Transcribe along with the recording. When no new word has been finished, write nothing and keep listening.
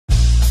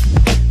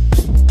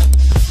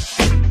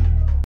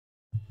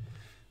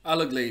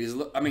Look, ladies.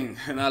 Look, I mean,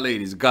 not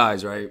ladies,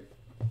 guys, right?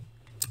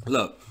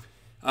 Look,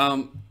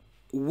 um,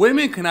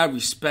 women cannot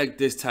respect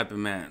this type of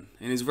man,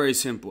 and it's very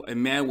simple: a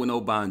man with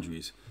no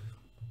boundaries.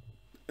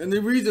 And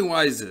the reason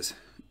why is this: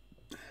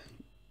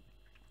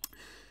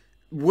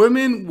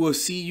 women will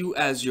see you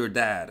as your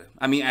dad.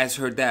 I mean, as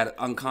her dad,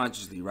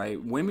 unconsciously,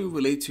 right? Women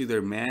relate to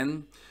their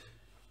man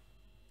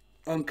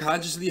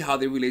unconsciously how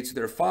they relate to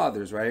their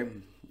fathers, right?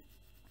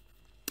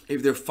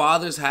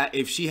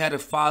 If she had a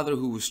father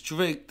who was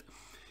strict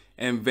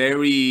and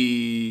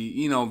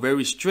very,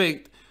 very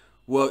strict,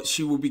 what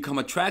she will become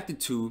attracted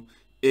to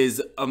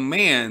is a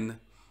man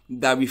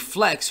that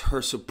reflects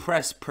her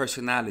suppressed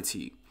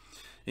personality.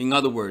 In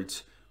other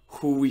words,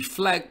 who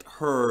reflect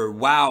her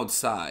wild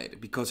side,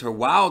 because her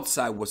wild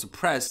side was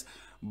suppressed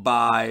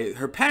by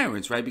her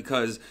parents, right?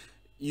 Because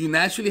you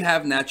naturally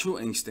have natural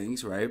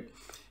instincts, right?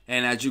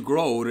 And as you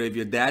grow older, if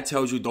your dad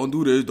tells you don't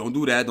do this, don't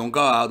do that, don't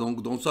go out,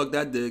 don't suck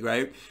that dick,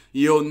 right?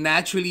 You'll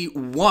naturally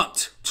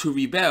want to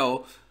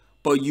rebel,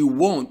 but you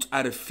won't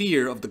out of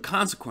fear of the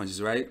consequences,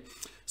 right?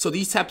 So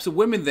these types of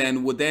women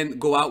then would then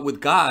go out with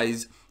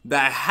guys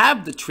that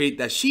have the trait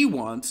that she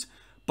wants,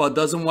 but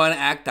doesn't want to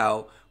act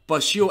out,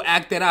 but she'll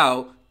act it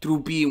out through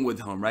being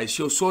with him, right?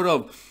 She'll sort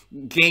of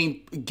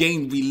gain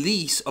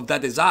release of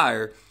that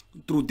desire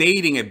through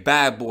dating a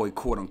bad boy,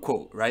 quote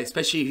unquote, right?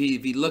 Especially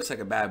if he looks like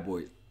a bad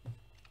boy.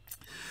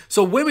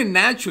 So women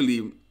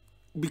naturally,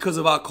 because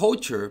of our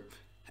culture,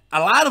 a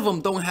lot of them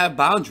don't have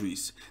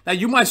boundaries. Now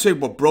you might say,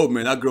 "But bro,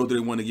 man, that girl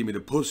didn't want to give me the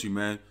pussy,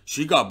 man.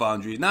 She got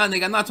boundaries." Nah,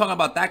 nigga, I'm not talking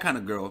about that kind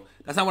of girl.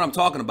 That's not what I'm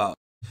talking about.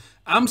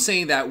 I'm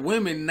saying that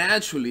women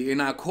naturally in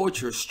our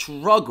culture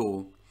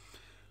struggle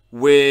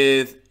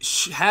with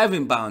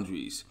having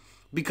boundaries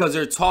because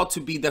they're taught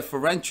to be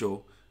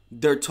deferential,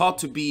 they're taught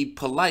to be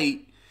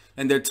polite,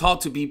 and they're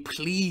taught to be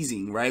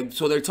pleasing, right?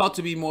 So they're taught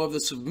to be more of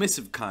the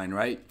submissive kind,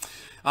 right?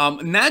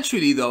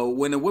 Naturally, though,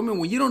 when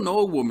you don't know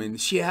a woman,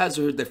 she has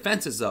her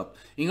defenses up.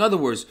 In other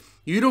words,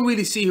 you don't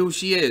really see who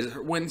she is.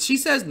 When she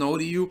says no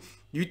to you,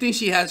 you think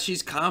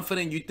she's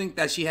confident. You think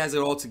that she has it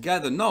all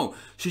together. No,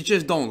 she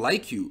just don't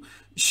like you.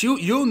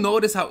 You'll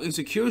notice how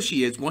insecure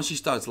she is once she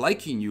starts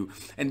liking you,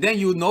 and then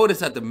you'll notice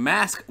that the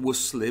mask will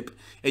slip,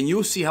 and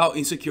you'll see how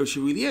insecure she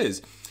really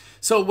is.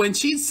 So when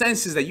she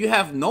senses that you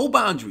have no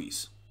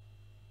boundaries,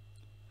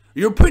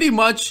 you're pretty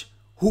much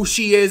who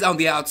she is on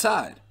the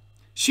outside.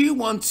 She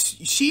wants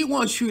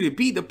you to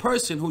be the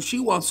person who she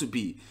wants to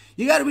be.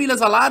 You gotta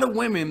realize a lot of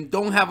women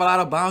don't have a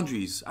lot of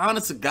boundaries.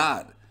 Honest to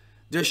God.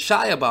 They're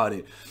shy about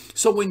it.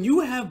 So when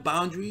you have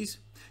boundaries,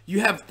 you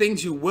have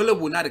things you will or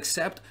will not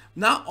accept.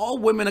 Not all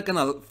women are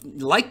gonna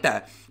like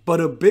that,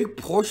 but a big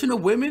portion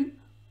of women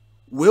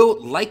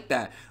will like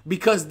that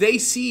because they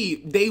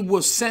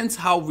will sense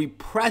how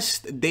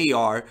repressed they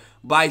are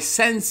by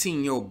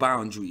sensing your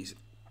boundaries.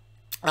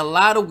 A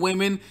lot of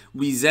women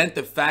resent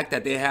the fact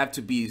that they have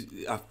to be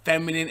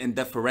feminine and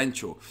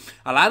deferential.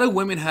 A lot of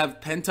women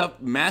have pent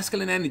up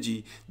masculine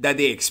energy that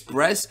they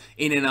express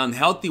in an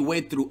unhealthy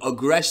way through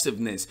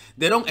aggressiveness.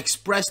 They don't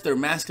express their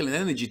masculine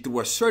energy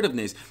through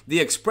assertiveness. They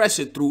express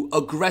it through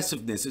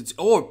aggressiveness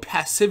or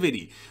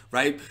passivity,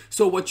 right?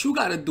 So what you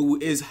got to do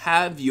is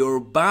have your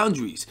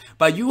boundaries.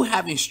 By you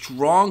having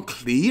strong,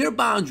 clear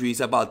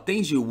boundaries about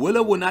things you will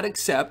or will not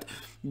accept,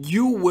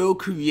 you will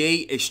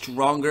create a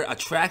stronger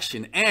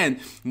attraction and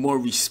more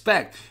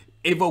respect.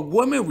 If a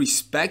woman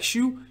respects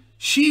you,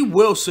 she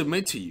will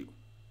submit to you.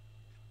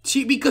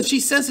 Because she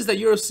senses that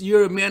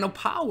you're a man of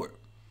power.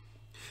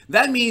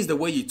 That means the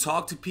way you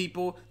talk to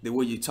people, the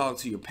way you talk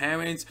to your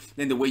parents,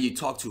 and the way you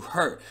talk to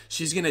her.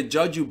 She's gonna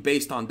judge you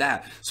based on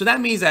that. So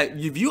that means that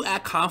if you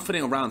act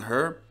confident around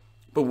her,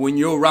 but when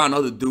you're around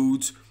other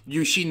dudes,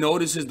 she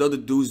notices the other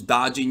dudes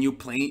dodging you,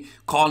 playing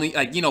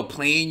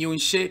you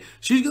and shit.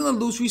 She's gonna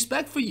lose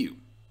respect for you.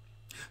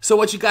 So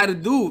what you gotta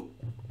do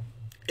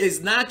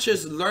is not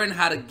just learn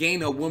how to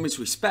gain a woman's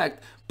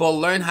respect, but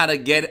learn how to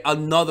get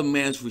another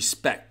man's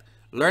respect.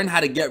 Learn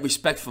how to get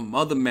respect from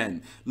other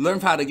men.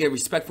 Learn how to get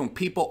respect from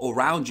people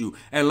around you,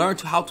 and learn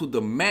how to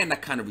demand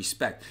that kind of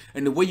respect.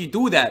 And the way you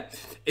do that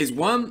is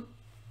one,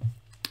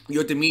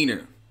 your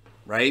demeanor.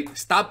 Right?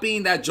 Stop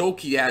being that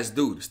jokey ass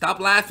dude. Stop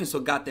laughing so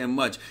goddamn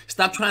much.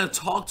 Stop trying to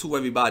talk to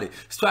everybody.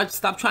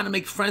 Stop trying to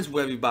make friends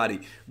with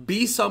everybody.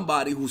 Be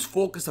somebody who's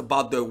focused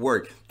about their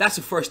work. That's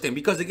the first thing.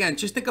 Because again,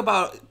 just think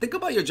about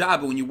your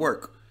job when you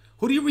work.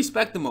 Who do you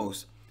respect the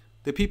most?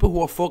 The people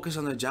who are focused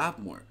on their job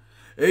more.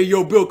 Hey,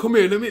 yo, Bill, come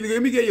here. Let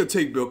me get your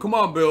take, Bill. Come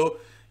on, Bill.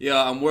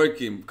 Yeah, I'm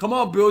working. Come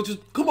on, Bill. Just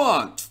come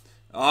on.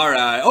 All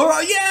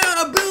right,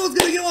 yeah, Bill's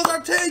gonna give us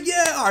our take,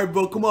 yeah. All right,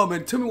 bro, come on,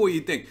 man, tell me what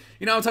you think.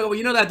 You know what I'm talking about?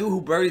 You know that dude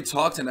who barely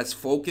talks and that's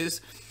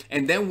focused,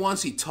 and then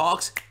once he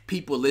talks,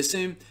 people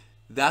listen.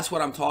 That's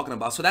what I'm talking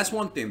about. So that's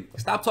one thing.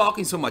 Stop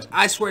talking so much.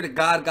 I swear to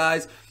God,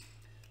 guys,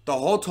 the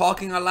whole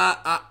talking a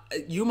lot.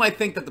 You might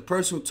think that the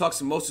person who talks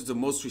the most is the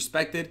most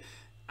respected.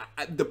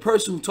 The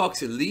person who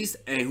talks the least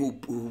and who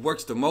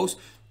works the most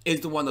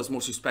is the one that's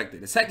most respected.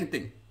 The second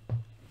thing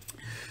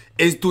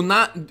is do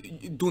not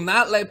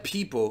let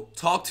people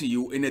talk to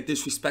you in a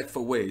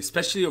disrespectful way,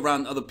 especially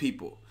around other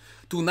people.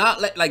 Do not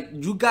let, like,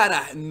 you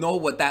gotta know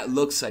what that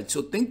looks like.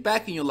 So think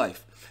back in your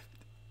life.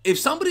 If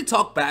somebody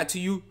talked bad to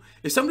you,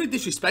 if somebody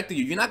disrespected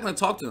you, you're not gonna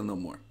talk to them no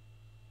more.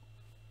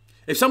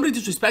 If somebody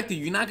disrespected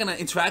you, you're not gonna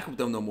interact with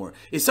them no more.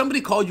 If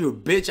somebody called you a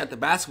bitch at the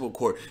basketball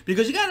court,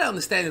 because you gotta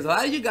understand is a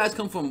lot of you guys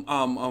come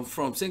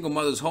from single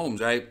mothers' homes,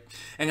 right?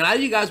 And a lot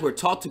of you guys were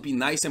taught to be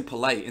nice and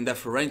polite and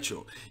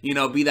deferential. You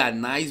know, be that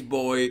nice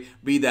boy,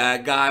 be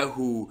that guy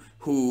who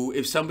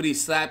if somebody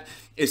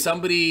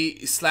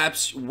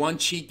slaps one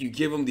cheek, you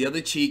give them the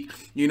other cheek.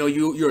 You know,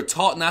 you're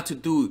taught not to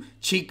do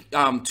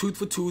tooth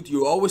for tooth.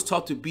 You're always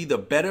taught to be the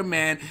better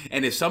man.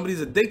 And if somebody's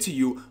a dick to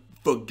you,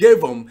 forgive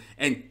them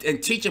and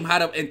teach them how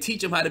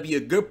to be a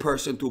good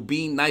person through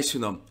being nice to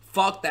them.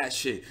 Fuck that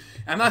shit.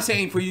 I'm not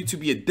saying for you to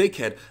be a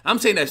dickhead. I'm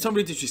saying that if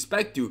somebody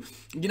disrespect you,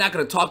 you're not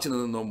gonna talk to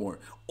them no more,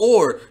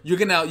 or you're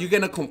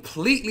gonna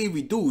completely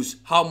reduce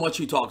how much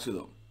you talk to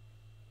them.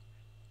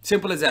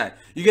 Simple as that.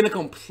 You're gonna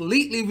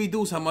completely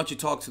reduce how much you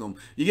talk to them.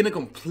 You're gonna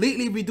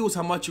completely reduce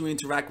how much you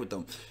interact with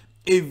them.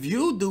 If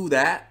you do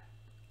that,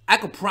 I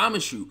can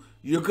promise you,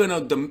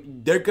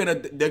 they're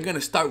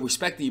gonna start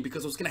respecting you,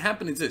 because what's gonna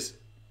happen is this.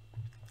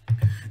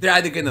 They're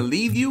either going to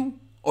leave you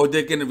or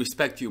they're going to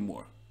respect you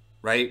more,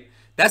 right?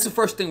 That's the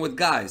first thing with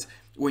guys.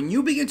 When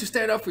you begin to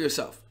stand up for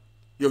yourself,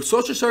 your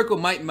social circle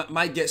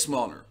might get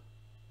smaller.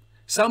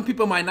 Some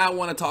people might not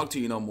want to talk to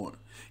you no more.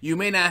 You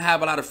may not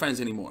have a lot of friends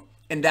anymore.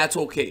 And that's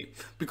okay,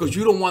 because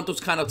you don't want those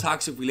kind of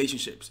toxic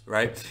relationships,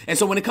 right? And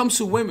so when it comes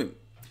to women,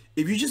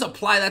 if you just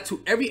apply that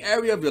to every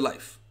area of your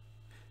life,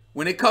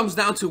 when it comes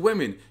down to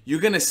women, you're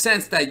going to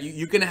sense that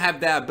you're going to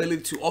have that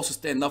ability to also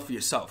stand up for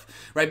yourself,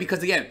 right?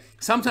 Because again,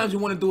 sometimes you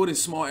want to do it in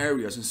small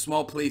areas, in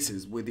small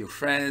places with your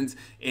friends,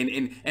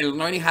 and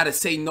learning how to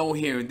say no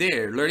here and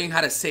there, learning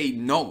how to say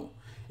no.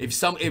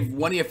 If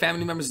one of your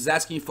family members is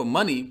asking you for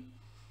money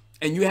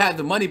and you have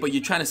the money, but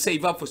you're trying to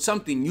save up for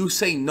something, you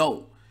say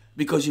no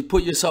because you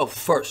put yourself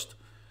first.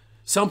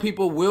 Some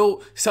people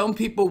will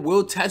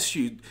test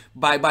you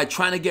by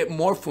trying to get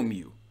more from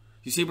you.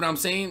 You see what I'm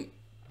saying?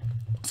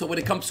 So when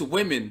it comes to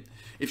women,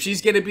 if she's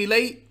gonna be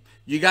late,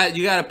 you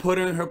gotta put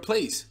her in her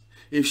place.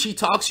 If she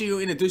talks to you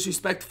in a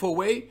disrespectful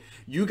way,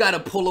 you gotta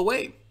pull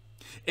away.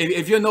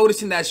 If you're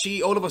noticing that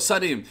she all of a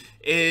sudden,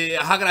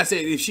 how can I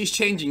say it? If she's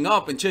changing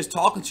up and just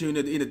talking to you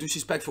in a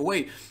disrespectful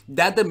way,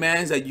 that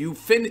demands that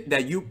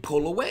you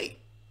pull away.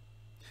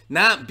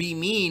 Not be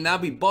mean,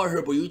 not be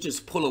butthurt, but you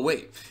just pull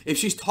away. If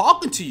she's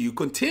talking to you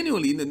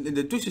continually in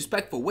the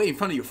disrespectful way in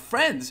front of your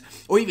friends,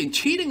 or even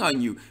cheating on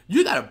you,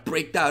 you gotta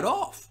break that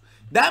off.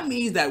 That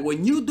means that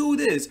when you do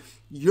this,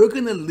 you're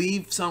going to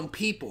leave some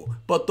people.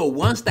 But the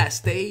ones that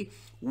stay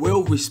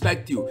will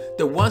respect you.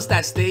 The ones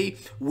that stay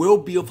will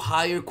be of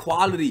higher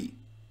quality,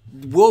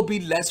 will be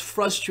less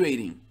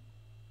frustrating.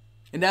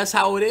 And that's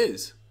how it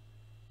is.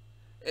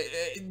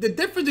 The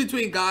difference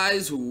between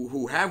guys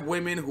who have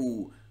women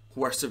who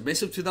are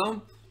submissive to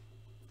them,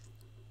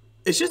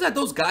 it's just that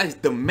those guys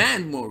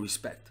demand more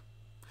respect.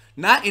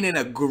 Not in an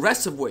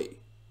aggressive way,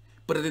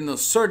 but in an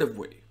assertive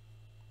way.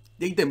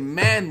 They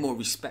demand more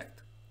respect.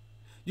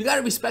 You got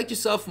to respect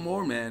yourself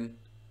more, man.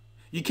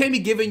 You can't be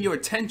giving your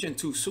attention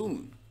too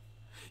soon.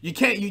 You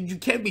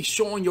can't be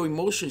showing your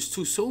emotions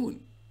too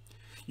soon.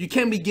 You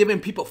can't be giving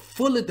people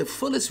the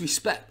fullest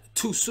respect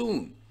too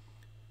soon.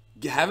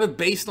 You have a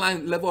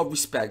baseline level of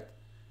respect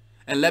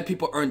and let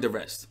people earn the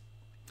rest.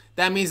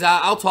 That means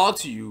I'll talk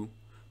to you,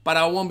 but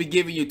I won't be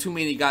giving you too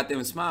many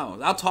goddamn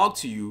smiles. I'll talk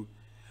to you,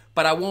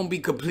 but I won't be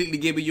completely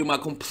giving you my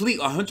complete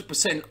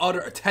 100% utter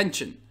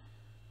attention.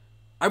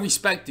 I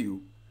respect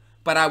you,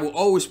 but I will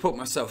always put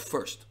myself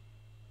first.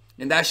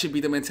 And that should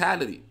be the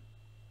mentality.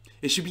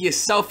 It should be a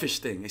selfish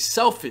thing, a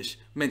selfish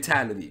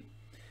mentality,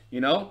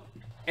 you know?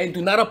 And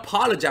do not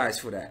apologize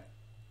for that.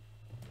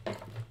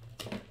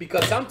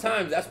 Because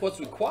sometimes that's what's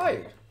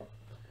required.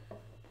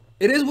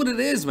 It is what it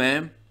is,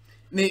 man.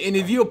 And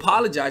if you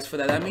apologize for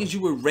that, that means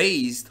you were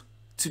raised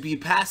to be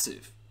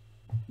passive.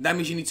 That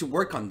means you need to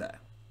work on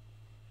that.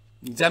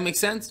 Does that make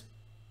sense?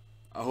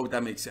 I hope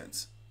that makes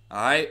sense.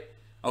 All right?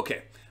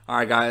 Okay. All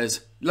right,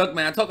 guys. Look,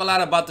 man, I talk a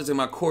lot about this in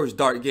my course,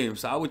 Dark Game.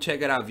 So I would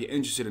check it out if you're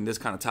interested in this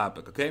kind of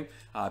topic, okay?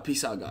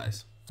 Peace out,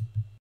 guys.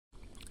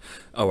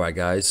 All right,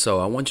 guys. So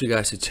I want you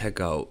guys to check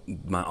out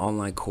my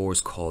online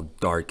course called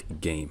Dark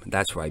Game.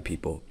 That's right,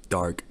 people.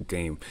 Dark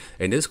Game.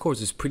 And this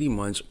course is pretty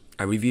much,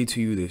 I review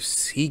to you the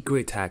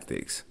secret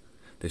tactics,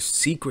 the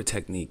secret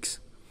techniques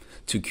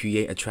to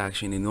create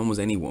attraction in almost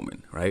any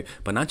woman, right?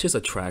 But not just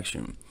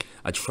attraction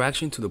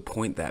to the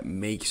point that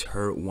makes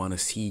her want to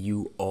see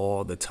you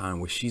all the time,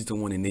 where she's the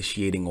one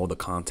initiating all the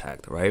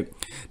contact, right?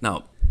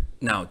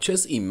 Now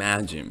just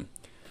imagine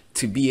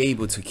to be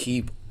able to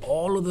keep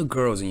all of the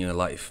girls in your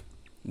life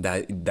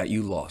that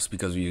you lost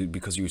because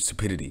of your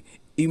stupidity.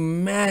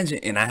 Imagine,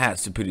 and I had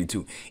stupidity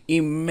too.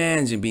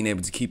 Imagine being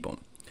able to keep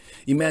them.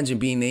 Imagine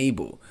being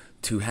able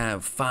to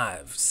have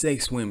 5,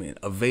 6 women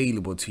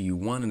available to you,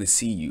 wanting to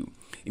see you.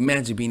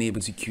 Imagine being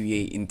able to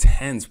create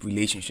intense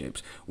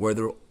relationships where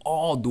they're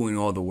all doing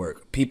all the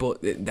work. People,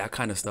 that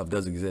kind of stuff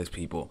does exist,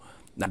 people.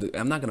 Now,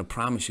 I'm not gonna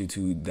promise you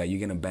that you're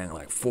gonna bang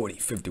like 40,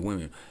 50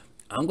 women.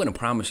 I'm gonna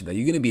promise you that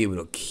you're gonna be able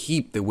to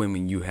keep the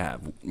women you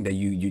have, that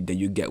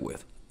you get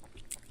with.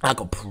 I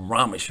can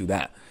promise you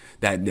that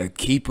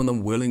keeping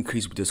them will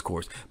increase with this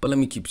course. But let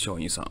me keep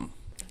showing you something.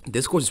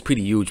 This course is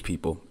pretty huge,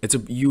 people. It's a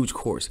huge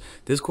course.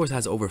 This course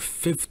has over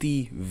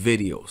 50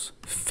 videos,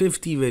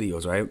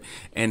 right?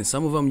 And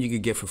some of them you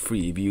could get for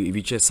free. If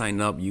you just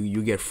sign up,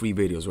 you get free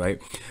videos,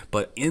 right?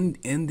 But in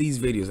these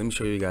videos, let me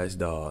show you guys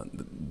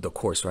the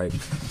course, right?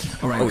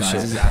 All right, oh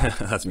guys. shit,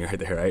 that's me right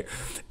there, right?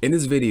 In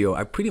this video,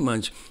 I pretty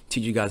much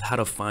teach you guys how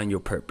to find your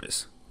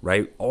purpose.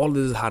 Right? All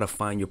this is how to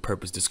find your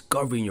purpose,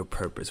 discovering your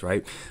purpose,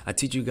 right? I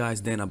teach you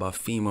guys then about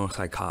female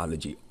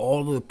psychology,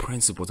 all of the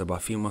principles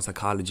about female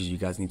psychology you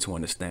guys need to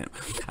understand.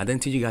 I then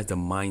teach you guys the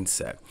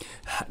mindset,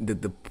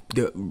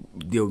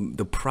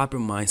 the proper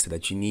mindset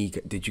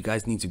that you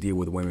guys need to deal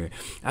with women.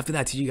 After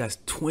that, I teach you guys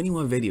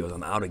 21 videos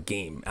on how to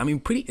game. I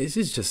mean,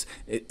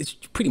 it's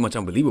pretty much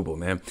unbelievable,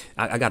 man.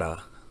 I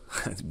gotta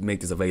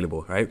make this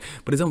available, right?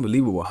 But it's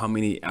unbelievable how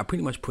many I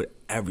pretty much put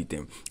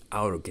everything: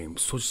 outer game,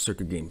 social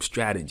circuit game,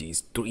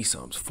 strategies,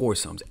 threesomes,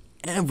 foursomes,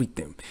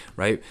 everything,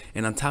 right?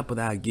 And on top of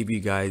that, I give you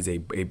guys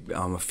a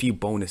few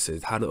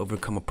bonuses: how to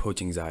overcome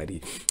approach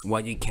anxiety,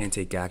 why you can't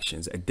take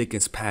actions, a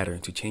Dickens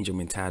pattern to change your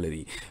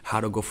mentality, how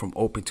to go from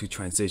open to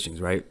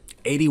transitions, right?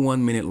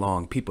 81-minute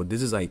long, people.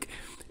 This is like,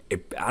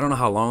 I don't know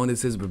how long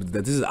this is, but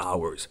this is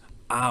hours,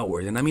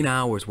 and I mean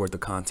hours worth of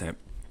content.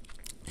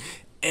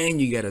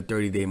 And you get a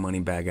 30-day money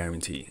back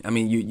guarantee. I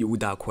mean, you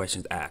without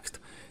questions asked.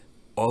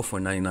 All for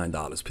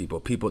 $99, people.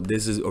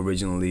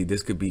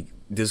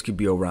 This could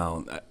be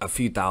around a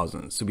few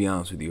thousands, to be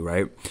honest with you,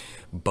 right?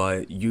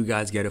 But you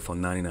guys get it for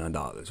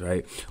 $99,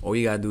 right? All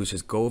you gotta do is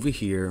just go over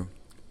here,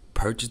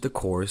 purchase the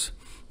course,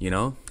 you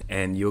know,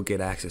 and you'll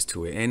get access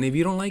to it. And if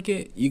you don't like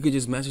it, you could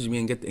just message me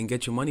and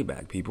get your money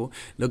back, people.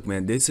 Look,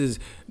 man,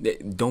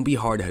 don't be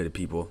hard-headed,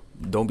 people.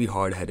 Don't be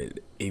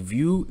hard-headed.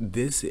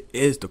 This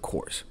is the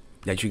course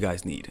that you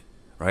guys need,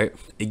 right?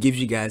 It gives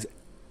you guys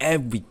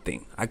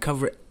everything. I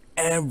cover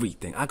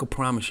everything. I can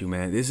promise you,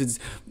 man,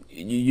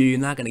 you're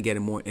not gonna get a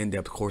more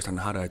in-depth course on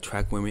how to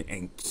attract women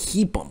and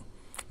keep them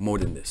more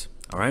than this.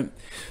 All right.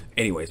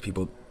 Anyways,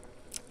 people,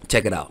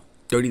 check it out.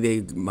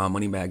 30-day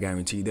money back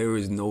guarantee. There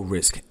is no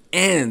risk,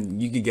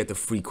 and you can get the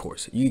free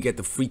course. You can get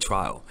the free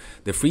trial.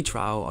 The free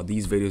trial are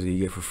these videos that you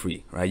get for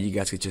free, right? You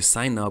guys could just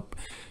sign up.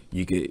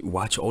 You could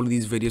watch all of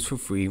these videos for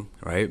free,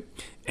 right?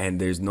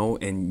 And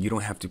you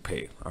don't have to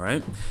pay. All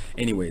right.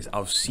 Anyways,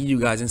 I'll see you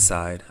guys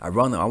inside. I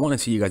want to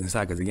see you guys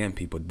inside because, again,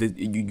 people,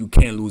 you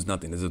can't lose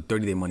nothing. There's a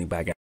 30-day money back.